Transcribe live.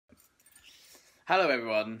Hello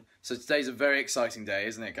everyone. So today's a very exciting day,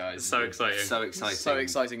 isn't it, guys? So exciting. So exciting. So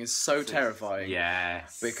exciting and so terrifying.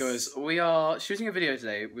 Yes. Because we are shooting a video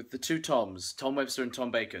today with the two Toms, Tom Webster and Tom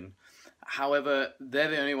Bacon. However, they're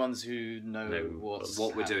the only ones who know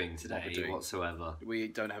what we're doing today whatsoever. We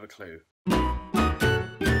don't have a clue.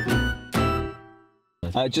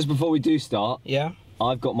 Just before we do start, yeah,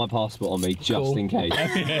 I've got my passport on me just in case. I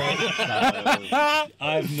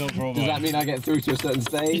have no problem. Does that mean I get through to a certain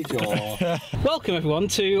stage, or? Welcome everyone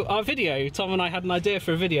to our video. Tom and I had an idea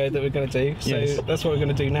for a video that we're going to do, so that's what we're going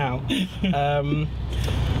to do now.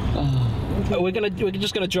 We're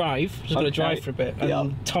just going to drive. Just going to drive for a bit,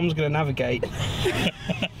 and Tom's going to navigate.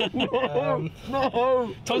 No.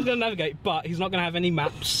 Tom's going to navigate, but he's not going to have any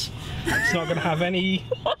maps. He's not going to have any.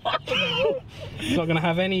 He's not going to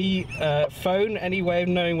have any phone, any way of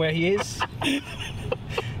knowing where he is.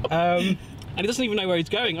 And he doesn't even know where he's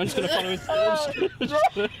going. I'm just going to follow his.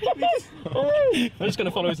 I'm just going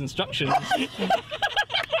to follow his instructions.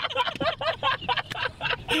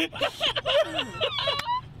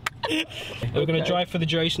 We're going to drive for the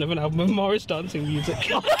duration of an album of Morris dancing music.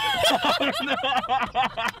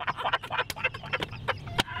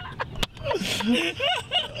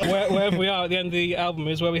 Wherever we are at the end of the album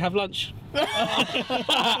is where we have lunch.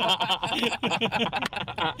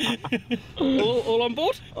 all on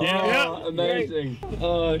board? Yeah. Amazing.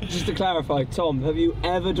 Just to clarify, Tom, have you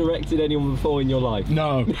ever directed anyone before in your life?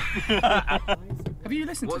 No. Have you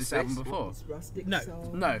listened to this album before? No.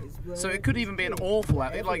 No. So it could even be an awful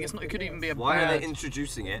album. Like it's not. It could even be a Why bad... are they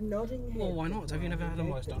introducing it? Well, why not? Have you never had a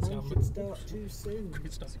Morris dancing album? Good start too soon.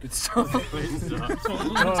 Good stuff. Good stuff.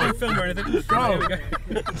 Don't film or anything. Go. Here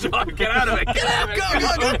we go. Tom, get out of it! Get out!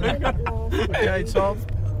 Go! Okay, Tom,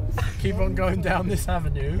 keep on going down this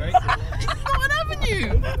avenue. Right. It's not an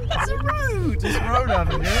avenue. It's a road. This road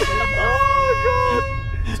avenue. Oh God!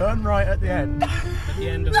 Turn right at the end. At the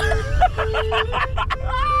end of the road.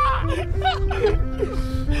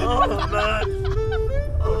 Oh man!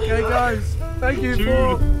 Okay, guys. Thank you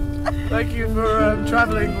for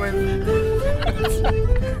travelling with.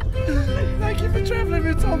 Thank you for travelling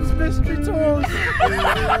with Tom's Mystery Tours.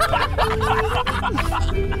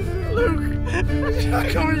 Luke, I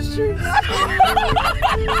come and shoot.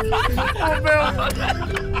 Oh, Bill.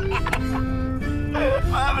 I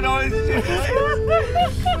have an orange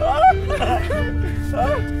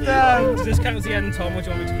Damn. Does this count as the end, Tom, or do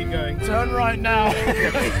you want me to keep going? Turn right now.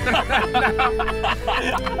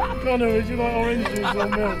 Conor, would you like orange juice or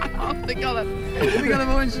milk? I think I'll have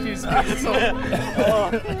orange juice.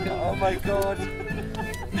 Oh my god!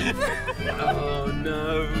 Oh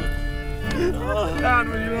no! Dad,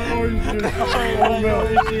 would you like orange juice or milk?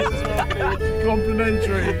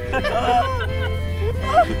 Complimentary.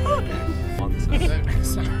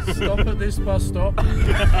 Stop at this bus stop. Wait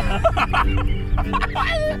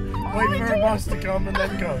for a bus to come and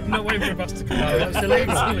then go. Not waiting for a bus to come. No, that's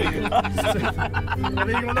illegal.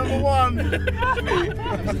 Illegal number one.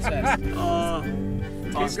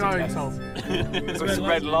 Keep going, Tom. It's a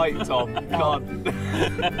red light, Tom. Can't.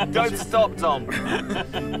 Don't stop, Tom.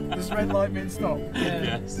 Does red light mean stop?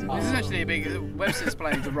 Yes. This is actually a big... Webster's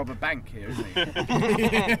planning to rob a bank here, isn't he?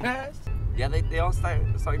 Yes. Yeah, they are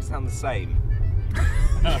starting to sound the same.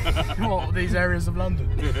 What, these areas of London?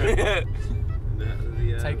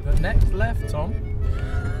 Take the next left, Tom.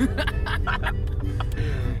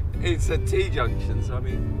 It's a T-junction, so I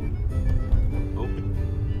mean...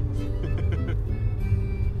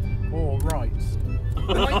 Or right.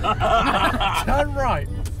 Turn right.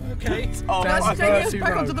 Okay. Oh, That's Down taking us Bertie back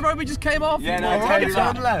Road. onto the road we just came off. Yeah, no, Okay, do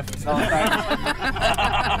turn that. left. Oh,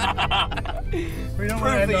 We don't Prove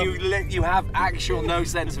want to that end up... you have actual no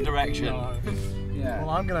sense of direction. No. Yeah. Well,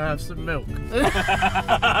 I'm going to have some milk.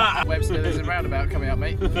 Webster, there's a roundabout coming up,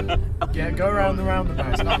 mate. Yeah, go around the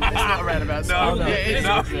roundabout. It's not a roundabout. No, Yeah, it is.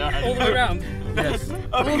 no. All the way around. Yes.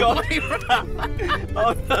 Oh god!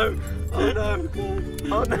 Oh no! Oh no!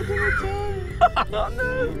 Oh no! Oh no!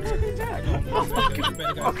 You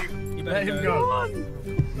better go. You better Let him go.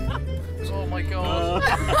 Oh my god.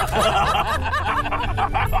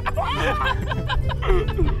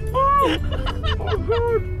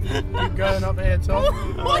 Keep going up here,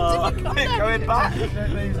 Tom. Going back. Check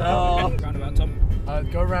these out. Roundabout, Tom.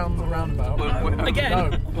 Go round the roundabout. Again?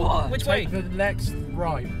 No. What? Which way? Take the next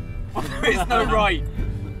right. There is no right.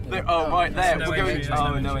 Oh, right there. No We're going. entry,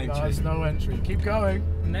 Oh, there's no no entry. There's no entry. Keep going.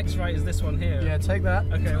 Next right is this one here. Yeah, take that.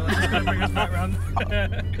 Okay, well, that's just going to bring us back round. We're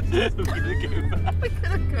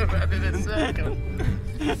gonna go around in a circle.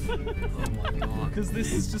 Oh my god. Because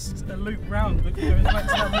this is just a loop round, but goes back to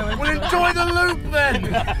that no entry. Well, enjoy the loop then.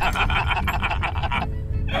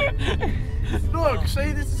 Look,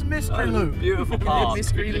 see, this is a mystery loop. Beautiful park.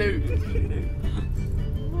 Mystery loop.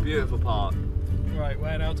 Beautiful park. Right,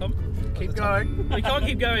 where now, Tom? Keep going. We can't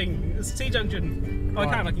keep going. It's a T-junction. Oh, I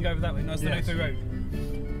can go over that way. No, it's the Yes. no through road.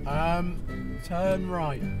 Turn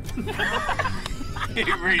right.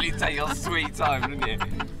 You really take your sweet time, didn't you?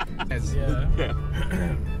 Yeah.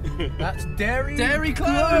 That's Dairy. Dairy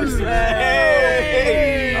Close!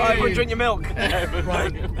 Hey! Alright, we'll drink your milk.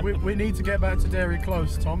 Right, we need to get back to Dairy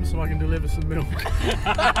Close, Tom, so I can deliver some milk.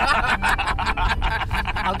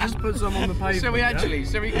 I'll just put some on the pavement. Shall we yeah? actually?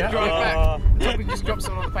 Shall we Yeah. drive back? Tom, we just drop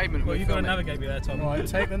some on the pavement. Well, We'll you've got to film it. navigate me there, Tom. Right,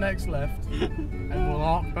 take the next left, and we'll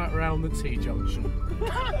arc back round the T-junction.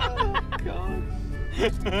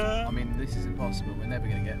 I mean, this is impossible. We're never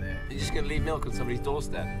going to get there. You're just going to leave milk on somebody's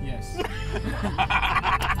doorstep. Yes.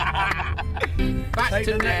 Back Take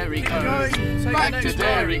to the Dairy keep Close. going, take the Back to next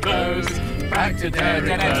Dairy one. Close. Back to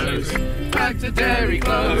Dairy Close. Back to Dairy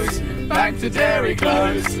Close. Back to Dairy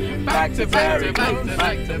Close. Back to Dairy Close.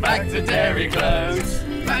 Back to Dairy Close.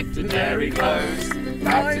 Back to Dairy Close. Back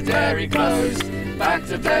to Dairy Close. Back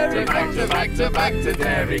to Dairy Close. Back to Dairy Close. Back to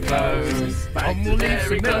Dairy Close. Tom will need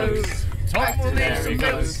some milk.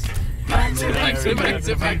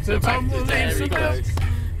 Back to Tom will need some milk. Close.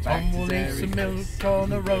 Tom will need some milk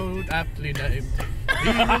on a road aptly named. He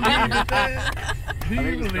will leave it there. He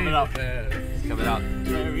will leave it there. It's coming up.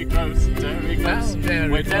 Dairy Close, Dairy Close, Dairy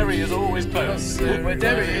where Close. Derry is always close, where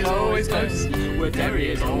Derry is always close, where Derry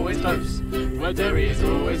is always close, where Derry is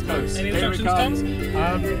always close. Any Here it instructions, comes.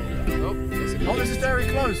 Tom? Oh, this is Dairy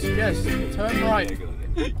Close. Yes, turn right.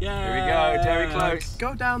 Here we go, Dairy Close.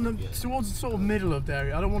 Go down towards the sort of middle of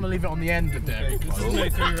Dairy. I don't want to leave it on the end of Dairy This is Close. no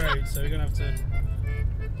through road, so we're going to have to...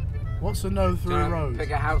 What's a no through road? Pick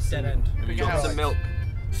a house. Dead end. Drop some milk.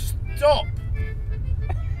 Stop!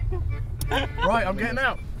 Right, I'm getting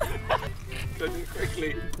out. Go do it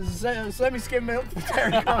quickly. This is semi-skim milk for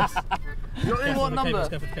Dairy Close. What number? Let's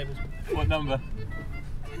go for the cables. What number?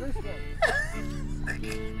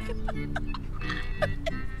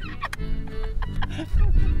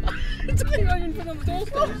 It's only not even put on the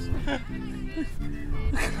doorsteps.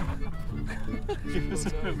 Give us a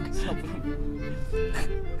milk,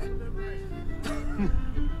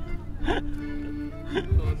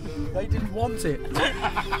 They didn't want it.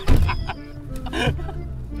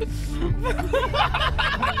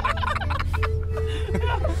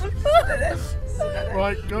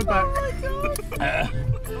 Right, go back. Well,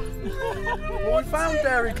 we found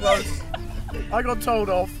Dairy Close. I got told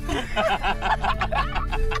off. That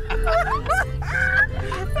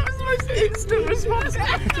was the most instant response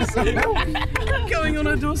going on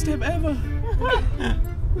a doorstep ever.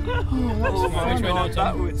 Oh my Which way now, god, that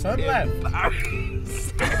Tom? was Turn left. embarrassing.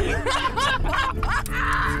 You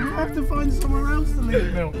have to find somewhere else to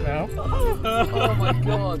leave milk now. Oh my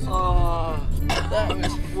god. Oh, That was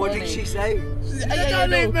funny. what did she say? Don't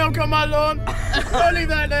leave milk on my lawn. Don't leave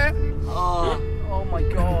that there. Oh, Oh my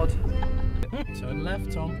god. Turn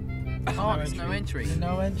left, Tom. Oh, there's no entry.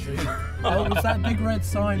 No entry. Oh, was that big red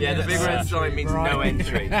sign? yeah, the there? big red sign means Right. no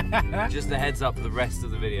entry. Just a heads up for the rest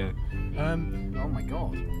of the video. Oh my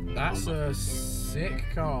god. That's a sick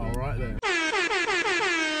car right there.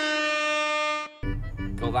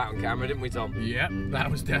 Got that on camera, didn't we, Tom? Yep,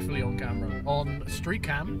 that was definitely on camera. On street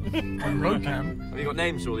cam, on road cam. Have you got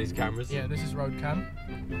names for all these cameras? Yeah, this is road cam.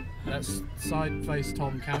 That's side face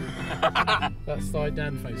Tom cam. That's side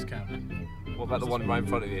Dan face cam. What about the one right in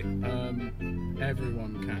front of you?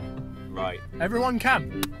 Everyone can. Right. Everyone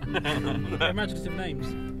can. They're imaginative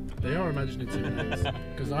names. They are imaginative names,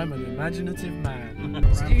 because I'm an imaginative man.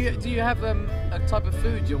 So do you have a type of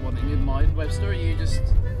food you're wanting in mind, Webster? Or are you just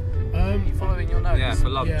following your nose? Yeah, for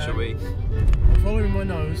lunch, Yeah. shall we? I'm following my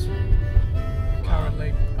nose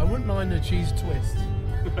currently. I wouldn't mind a cheese twist.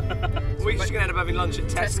 We're just going to end up having lunch at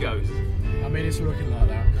Tesco's. I mean, it's looking like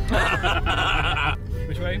that.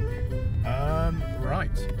 Which way?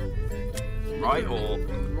 Right. Right or?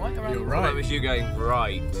 Right around. You're Right. right. That was you going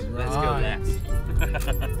right. Let's go Right. left.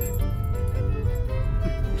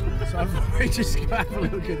 So I thought we just go have a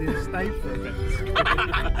look at the estate for a bit.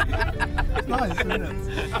 It's nice, isn't it?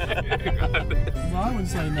 No, I wouldn't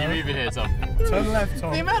say no. Move it here, Tom. Turn left,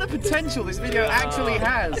 Tom. The amount of potential this video actually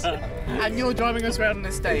has, and you're driving us around on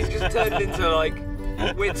this stage. It's just turned into like,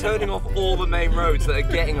 we're turning off all the main roads that are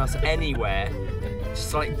getting us anywhere.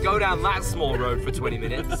 Just like, go down that small road for 20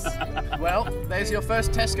 minutes. Well, there's your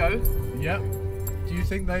first Tesco. Yep. Do you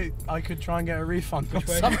think I could try and get a refund on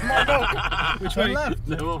way? some of my milk? Which Turn way? left.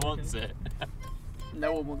 No one wants it.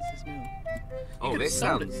 No one wants this meal. Oh, this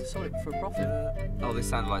sounds. Sold it for a profit. Oh, this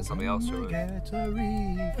sounded like something else. Right? Get a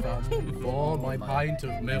refund for my pint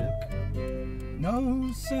of milk.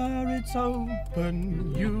 No, sir, it's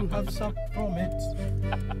open. You have supped from it.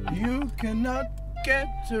 You cannot get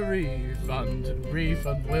a refund.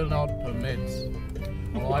 Refund will not permit.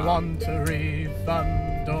 Oh, I want a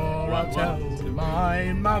refund, or I'll tell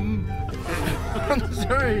my mum. I want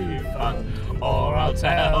a refund, or I'll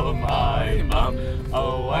tell my mum.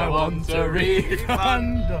 Oh, I want a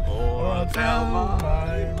refund, or I'll tell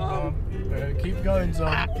my mum. Keep going,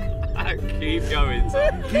 Tom. Keep going,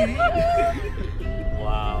 Tom.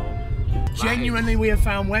 Wow. Genuinely, we have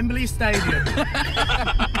found Wembley Stadium.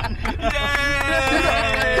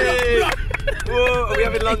 Yay! Whoa, are we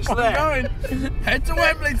having lunch there? Going. Head to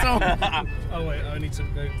Wembley, Tom. Oh wait, I need to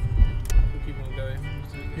go. Keep on going.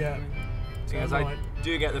 Yeah. Because I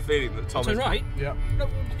do get the feeling that Tom Turn is right. Yeah. No,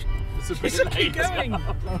 It's a just keep going.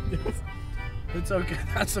 It's okay.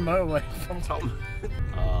 That's a motorway from Tom.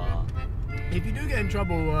 If you do get in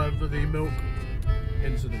trouble for the milk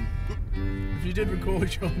incident, if you did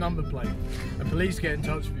record your number plate and police get in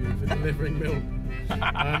touch with you for delivering milk,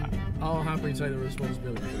 I'll happily take the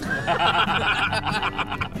responsibility.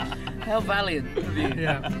 How valiant of you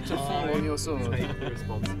to fall on your sword. Take the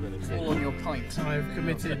responsibility. Fall on your pint. I've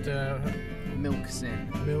committed Milk sin.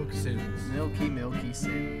 milk sins. Milky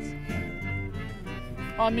sins.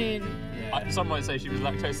 I mean, yeah. Some might say she was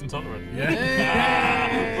lactose intolerant. Yeah.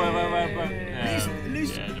 At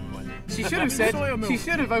least- never mind. She should have said. Soya milk. She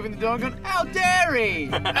should have opened the door and gone, "How dairy!"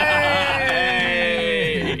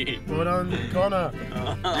 Hey! Well done, Conor.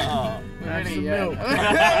 Have some milk.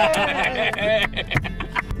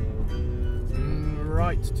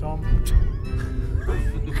 Right, Tom.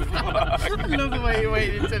 I love the way you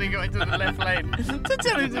waited until he got into the left lane to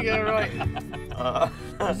tell him to go right.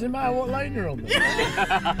 Does it matter what lane you're on? We're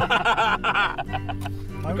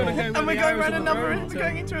gonna go. And we're going around another. We're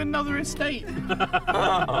going into another estate.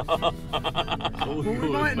 Well, we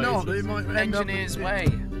might not. It might end up Engineer's way.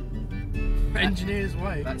 Engineer's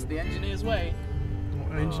way. That's the engineer's way.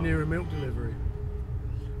 Engineer a milk delivery.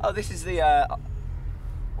 Oh, this is the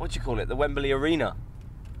what do you call it? The Wembley Arena.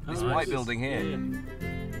 This white building here.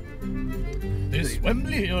 This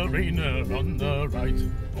Wembley Arena on the right.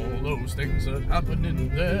 All those things are happening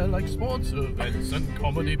there, like sports events and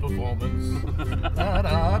comedy performance.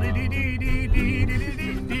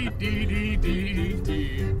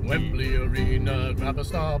 Wembley Arena, grab a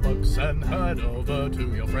Starbucks and head over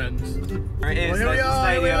to your friends. Here it is. Here we there's the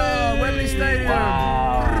are, here we stadium. are, Wembley Stadium.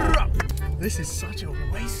 Wow. This is such a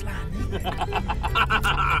wasteland.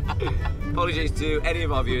 Apologies to any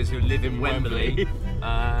of our viewers who live in Wembley.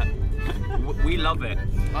 We love it.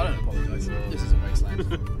 I don't apologise. This is a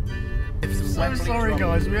wasteland. So sorry,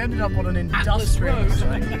 guys. We ended up on an industrial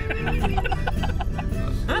estate.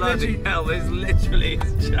 Bloody hell, this literally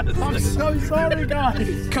is just. I'm so sorry,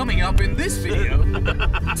 guys. Coming up in this video,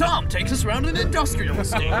 Tom takes us around an industrial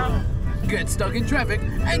estate, gets stuck in traffic,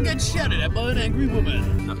 and gets shouted at by an angry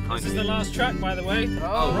woman. This is the last track, by the way.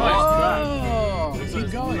 Oh, Oh,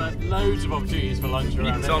 keep going. Loads of opportunities for lunch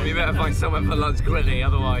around Tom, you better find somewhere for lunch quickly,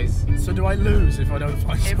 otherwise. So do I lose if I don't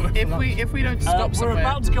find somewhere? If we don't stop We're somewhere,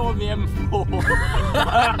 about to go on the M4. or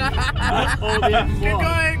the M1. Keep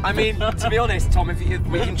going. I mean, to be honest, Tom,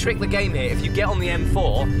 we can trick the game here. If you get on the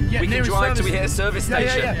M4, we can nearest drive till we service- hit a service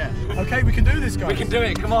station. Yeah. Okay, we can do this, guys. We can do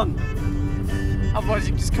it, come on. otherwise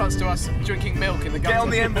it just cuts to us drinking milk in the Get on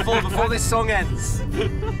the gutter. M4 before this song ends.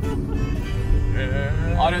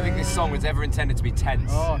 I don't think this song was ever intended to be tense.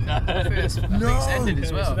 Oh, I think it's ended as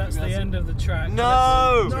Okay, well. so that's the end of the track.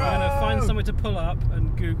 No! So we're gonna find somewhere to pull up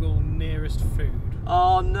and Google nearest food.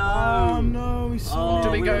 Oh no! Oh no, we saw. Oh,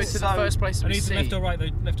 Do we we go were to the so- first place I we need to see? left or right though.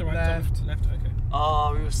 Left or right? Left. Left. Okay.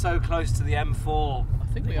 Oh, we were so close to the M4. I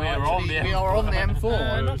think we We are are on actually, the we are on the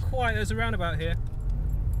M4. Not quite. There's a roundabout here.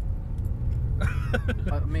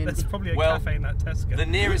 I mean, There's probably a Well, cafe in that Tesco. The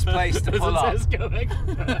nearest place to pull up. It's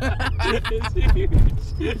huge.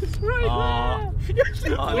 It's right Oh.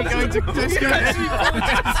 we're going to Tesco.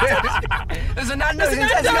 There's a Nando's in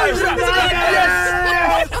Tesco!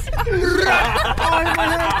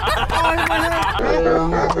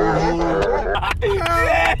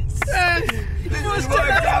 Yes! This was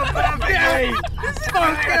worked out perfectly!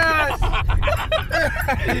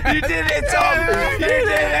 You did it, Tom! You did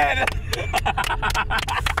it!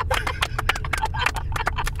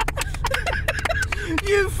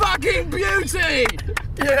 You fucking beauty!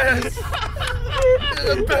 Yes. This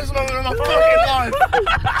is the best moment of my fucking life.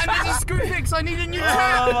 And there's a screw fix. I need a new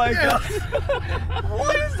tap. Oh my god!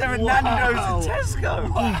 Why is there a Nando's in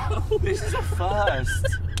Tesco? This is a first.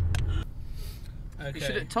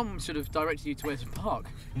 Okay. Tom should have directed you to where to park.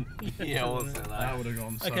 Yeah, also That that. would have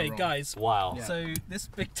gone so Okay, wrong. guys. Wow. So this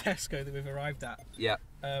big Tesco that we've arrived at Yeah.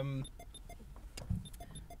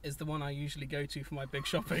 is the one I usually go to for my big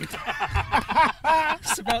shopping.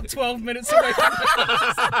 It's about 12 minutes away from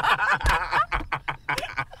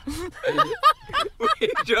We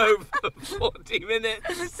drove for 40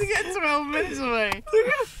 minutes. To get 12 minutes away.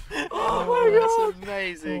 Oh my god. That's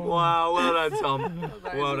amazing. Wow, well done, Tom.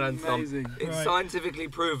 That Well is done, Tom. amazing. It's Right. scientifically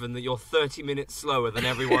proven that you're 30 minutes slower than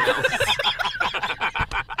everyone else.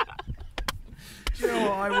 Do you know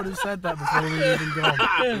what? I would have said that before we'd even gone.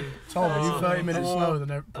 Tom, are you 30 minutes slower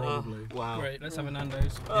than probably? Wow. Great, let's have a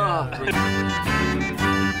Nando's. Oh,